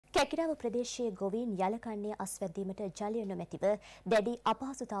කැකිරාව ප්‍රදේශයේ ගොවීන් යලකන්නේ අස්වැද්දීමට ජලය නොමැතිව දැඩි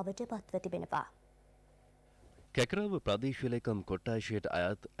අපහසුතාවට පත්ව තිබෙනවා. කැකිරාව ප්‍රදේශීය ලේකම් කොට්ටාශයට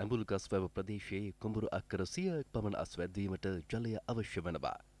අයත් ඇඹුල්ගස්වැව ප්‍රදේශයේ කුඹුරු අක්කර 100ක් පමණ අස්වැද්දීමට ජලය අවශ්‍ය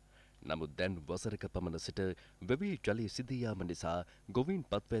වනවා. නමුත් දැන් වසරක පමණ සිට වැවේ ජලය සිදී යාම නිසා ගොවීන්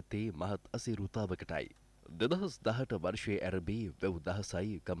පත්ව ඇත්තේ මහත් අසීරුතාවකටයි. 2018 වර්ෂයේ ආරම්භයේ වැව්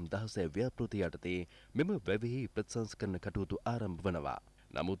දහසයි ගම් 16 ව්‍යාපෘති යටතේ මෙම වැවෙහි ප්‍රතිසංස්කරණ කටයුතු ආරම්භ වනවා.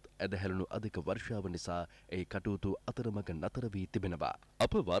 නමුත් ඇදහැළුණු අධික වර්ෂාව නිසා ඒ කටයුතු අතරමඟ නතර වී තිබෙනවා.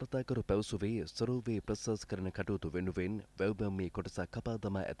 අප වාර්තාකරු පැවසුවේ සොරෝවේ ප්‍රතිසංස්කරණ කටයුතු වෙනුවෙන් වැව්බැම්මේ කොටසක් කපා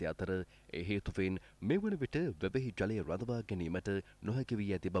දමා ඇති අතර ඒ හේතුවෙන් මේ වන විට වැවෙහි ජලය රඳවා ගැනීමට නොහැකි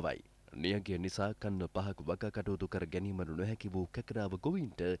වී ඇති බවයි. නියගිය නිසා කන්න පහක් වගා කටයුතු කර ගැනීමට නොහැකි වූ කැකිරාව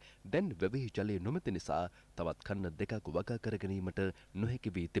ගොවීන්ට දැන් වැවෙහි ජලය නොමැති නිසා තවත් කන්න දෙකක් වගා කර ගැනීමට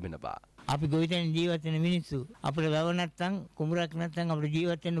නොහැකි වී තිබෙනවා. අපි ගොවිතැන ජීවත් වෙන මිනිස්සු අපිට වැව නැත්තම් කුඹුරක් නැත්තම් අපිට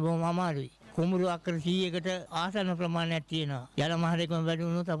ජීවත් වෙන්න බොහොම අමාරුයි. කුඹුරු අක්කර 100කට ආසන්න ප්‍රමාණයක් තියෙනවා. යල මහරේකම වැඩි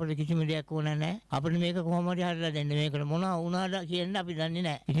වුණොත් අපිට කිසිම දෙයක් ඕන නැහැ. අපිට මේක කොහොම හරි හදලා දෙන්න. මේකට මොනවා වුණාද කියන්නේ අපි දන්නේ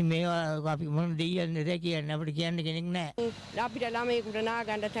නැහැ. ඉතින් මේවා අපි මොන දෙයියන්ද කියන්නේ අපිට කියන්න කෙනෙක් නැහැ. අපිට ළමයෙකුට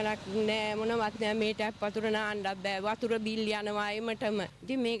නාගන්න තැනක් නැහැ මොනවත් නැහැ. මේ ටැප් වතුර නාන්නත් බෑ. වතුර බිල් යනවා එමටම.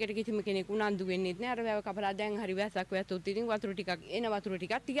 ඉතින් මේකට කිසිම කෙනෙක් උනන්දු වෙන්නේ නැහැ. අර වැව කපලා දැන් හරි වැස්සක් වැස්සොත් ඉතින් වතුර ටිකක් එන වතුර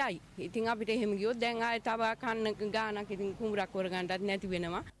ටිකක් තියයි. ඉතින් අපිට එහෙම ගියොත් දැන් ආයෙ තව කන්න ගානක් ඉතින් කුඹුරක් වරගන්නත් නැති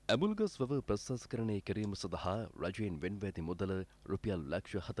වෙනවා. ඇඹුල්ගස්වැව ප්‍රතිසංස්කරණය කිරීම සඳහා රජයෙන් වෙන්ව ඇති මුදල රුපියල්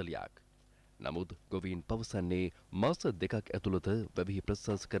ලක්ෂ 40ක්. නමුත් ගොවීන් පවසන්නේ මාස දෙකක් ඇතුළත වැවෙහි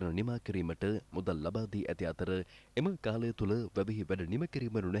ප්‍රතිසංස්කරණ නිමා කිරීමට මුදල් ලබා දී ඇති අතර එම කාලය තුළ වැවෙහි වැඩ නිම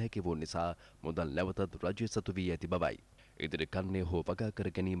කිරීම නොහැකි වූ නිසා මුදල් නැවතත් රජය සතු වී ඇති බවයි. ඉදිරි කන්නේ හෝ වගා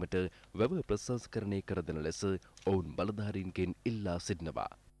කර ගැනීමට වැව ප්‍රතිසංස්කරණය කර දෙන ලෙස ඔවුන් බලධාරීන්ගෙන් ඉල්ලා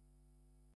සිටිනවා.